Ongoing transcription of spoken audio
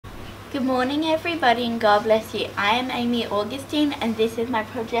Good morning everybody and God bless you. I am Aimee Augustine and this is my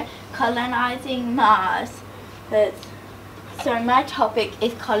project Colonizing Mars. So my topic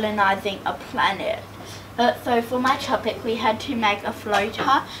is colonizing a planet. So for my topic we had to make a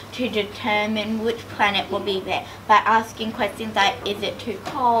flowchart to determine which planet will be there by asking questions like, is it too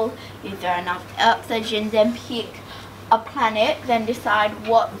cold, is there enough oxygen, then pick a planet, then decide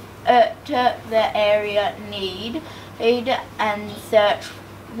what the area need and search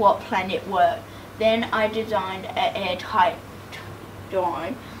what planet worked. Then I designed an airtight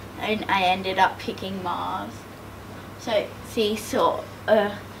dome and I ended up picking Mars. So Seesaw,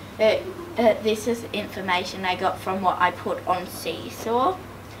 this is information I got from what I put on Seesaw.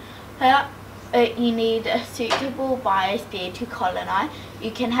 You need a suitable biosphere to colonize.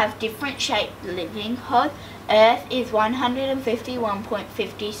 You can have different shaped living pods. Earth is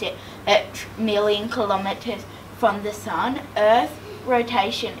 151.56 million kilometers from the Sun. Earth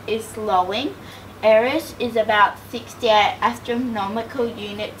rotation is slowing. Eris is about 68 astronomical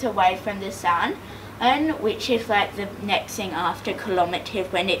units away from the Sun, and which is like the next thing after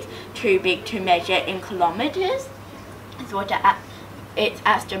kilometers when it's too big to measure in kilometers. It's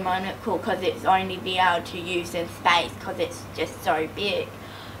astronomical because it's only be able to use in space because it's just so big.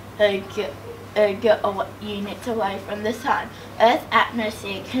 Units away from the Sun. Earth's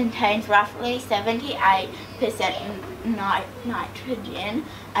atmosphere contains roughly 78% nitrogen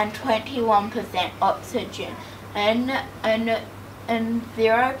and 21% oxygen and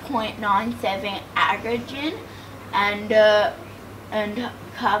 0.97 hydrogen and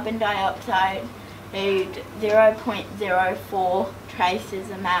carbon dioxide 0.04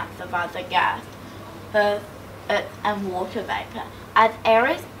 traces amounts of other gas, and water vapor. As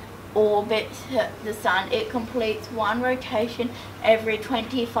Eris orbits the Sun, it completes one rotation every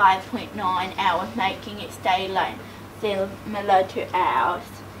 25.9 hours, making its day length similar to ours.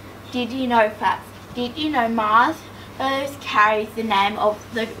 Did you know facts? Did you know Mars carries the name of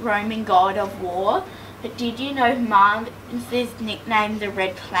the Roman god of war? But did you know Mars is nicknamed the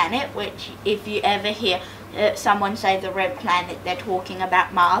Red Planet, which if you ever hear someone say the Red Planet, they're talking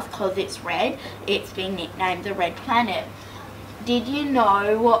about Mars because it's red. It's been nicknamed the Red Planet. Did you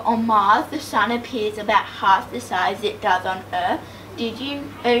know on Mars the Sun appears about half the size it does on Earth? Did you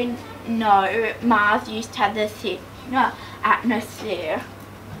know Mars used to have the thinner atmosphere?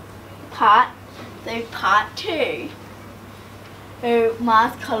 Part 2.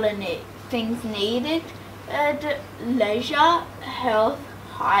 Mars colony. Things needed: leisure, health,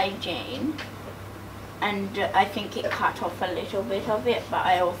 hygiene, and I think it cut off a little bit of it, but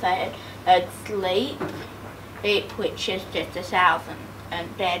I also had sleep, which is just 1,000,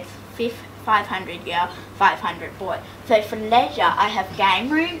 and beds 500 girl, 500 boy. So for leisure, I have game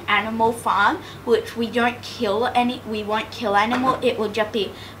room, animal farm, which we won't kill animal. It will just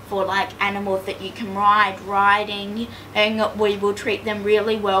be for like animals that you can riding, and we will treat them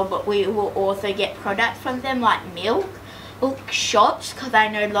really well, but we will also get products from them like milk, shops, because I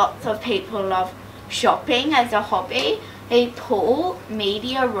know lots of people love shopping as a hobby, a pool,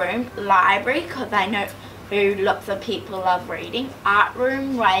 media room, library, because I know lots of people love reading, art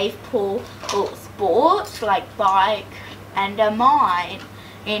room, rave, pool, sports like bike, and a mine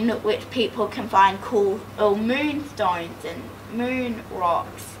in which people can find cool moonstones and moon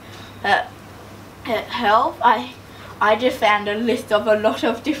rocks. Health, I just found a list of a lot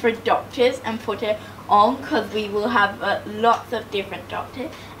of different doctors and put it on because we will have lots of different doctors.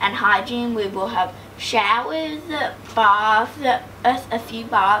 And hygiene, we will have showers, baths, a few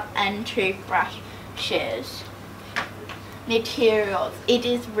baths and toothbrushes. Materials, it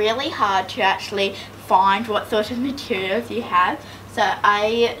is really hard to actually find what sort of materials you have, so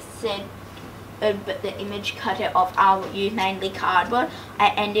I said but the image cutter off, I'll use mainly cardboard. I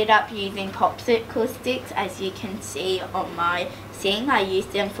ended up using popsicle sticks, as you can see on my thing. I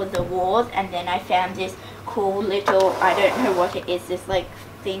used them for the walls, and then I found this cool little, I don't know what it is, this like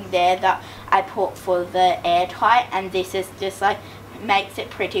thing there that I put for the airtight, and this is just like makes it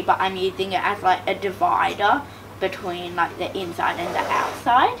pretty, but I'm using it as like a divider between like the inside and the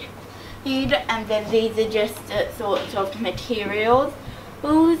outside. And then these are just sorts of materials.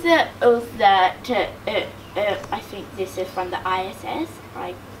 I think this is from the ISS.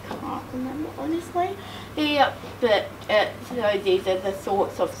 I can't remember honestly. Yeah, but so these are the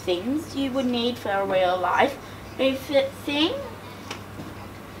sorts of things you would need for a real life thing.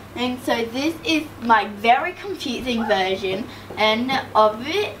 And so this is my very confusing version of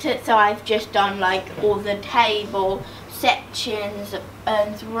it. So I've just done like all the table sections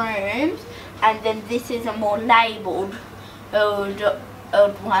and rooms, and then this is a more labelled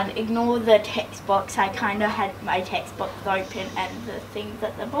old one. Ignore the text box. I kind of had my text box open and the things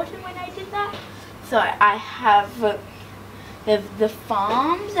at the bottom when I did that. So I have the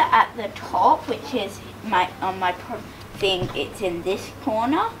farms at the top, which is on my thing. It's in this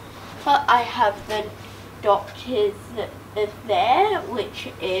corner. But I have the doctors there, which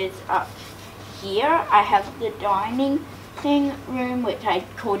is up here. I have the dining room, which I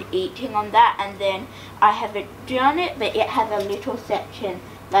called eating on that, and then I haven't done it, but it has a little section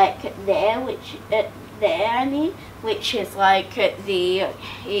like there, which is like the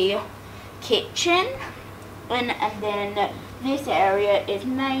kitchen, and then this area is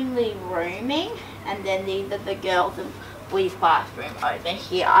mainly rooming, and then these are the girls and boys' bathroom over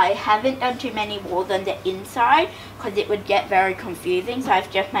here. I haven't done too many walls on the inside because it would get very confusing, so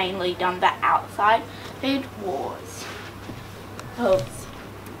I've just mainly done the outside walls.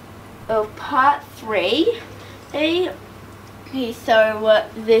 Of part 3. So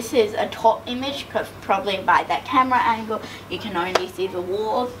this is a top image because probably by that camera angle you can only see the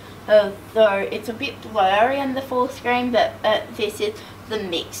walls. So it's a bit blurry on the full screen, but this is the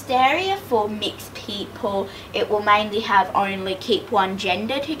mixed area for mixed people. It will mainly have only keep one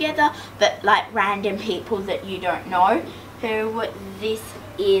gender together, but like random people that you don't know. So this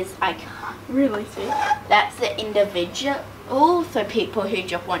is, I can't really see, that's the individual, so people who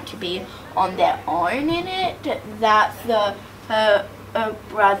just want to be on their own in it. That's the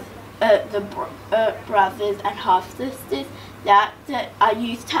brothers and half sisters. That I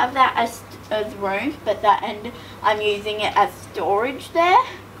used to have that as rooms, but I'm using it as storage there.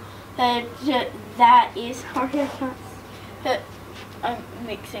 That is, I'm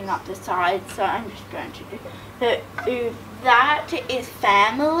mixing up the sides, so I'm just going to do that is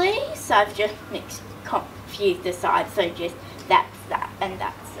family, so I've just confused the sides, so just that's that and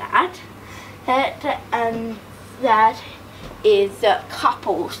that's that. And that is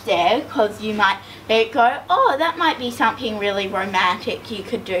couples there, because you might go, oh, that might be something really romantic you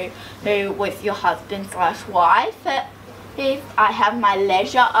could do with your husband/wife. If I have my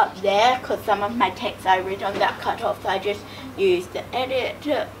leisure up there, because some of my text I read on that cut off, so I just used the edit.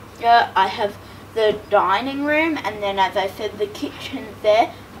 I have the dining room, and then as I said, the kitchen's there,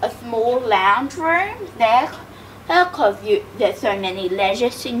 a small lounge room there, because there's so many leisure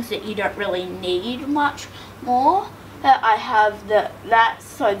things that you don't really need much more. I have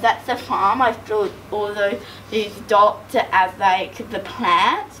that's the farm. I've drawn all these dots as like the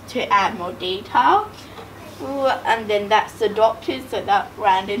plants to add more detail. And then that's the doctors, so that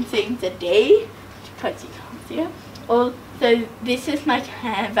random thing's a D, because you can't see it. Also, this is my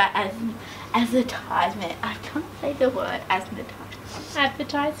Canva as advertisement. I can't say the word advertisement.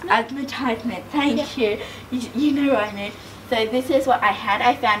 Advertisement, thank you. You know what I mean. So this is what I had.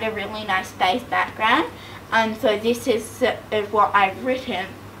 I found a really nice space background. And so this is what I've written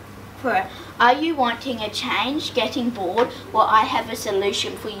for. Are you wanting a change, getting bored? Well, I have a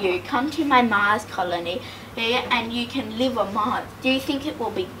solution for you. Come to my Mars colony and you can live on Mars. Do you think it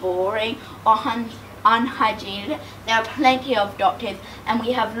will be boring or unhygienic? There are plenty of doctors, and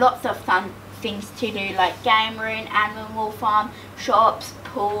we have lots of fun things to do, like game room, animal farm, shops,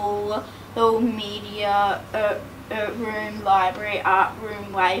 pool, media room, library, art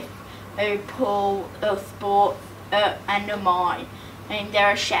room, wave pool, sports, and a mine. And there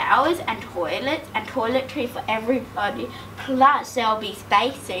are showers and toilets and toiletries for everybody. Plus, there'll be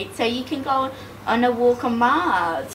spacesuits, so you can go on a walk on Mars.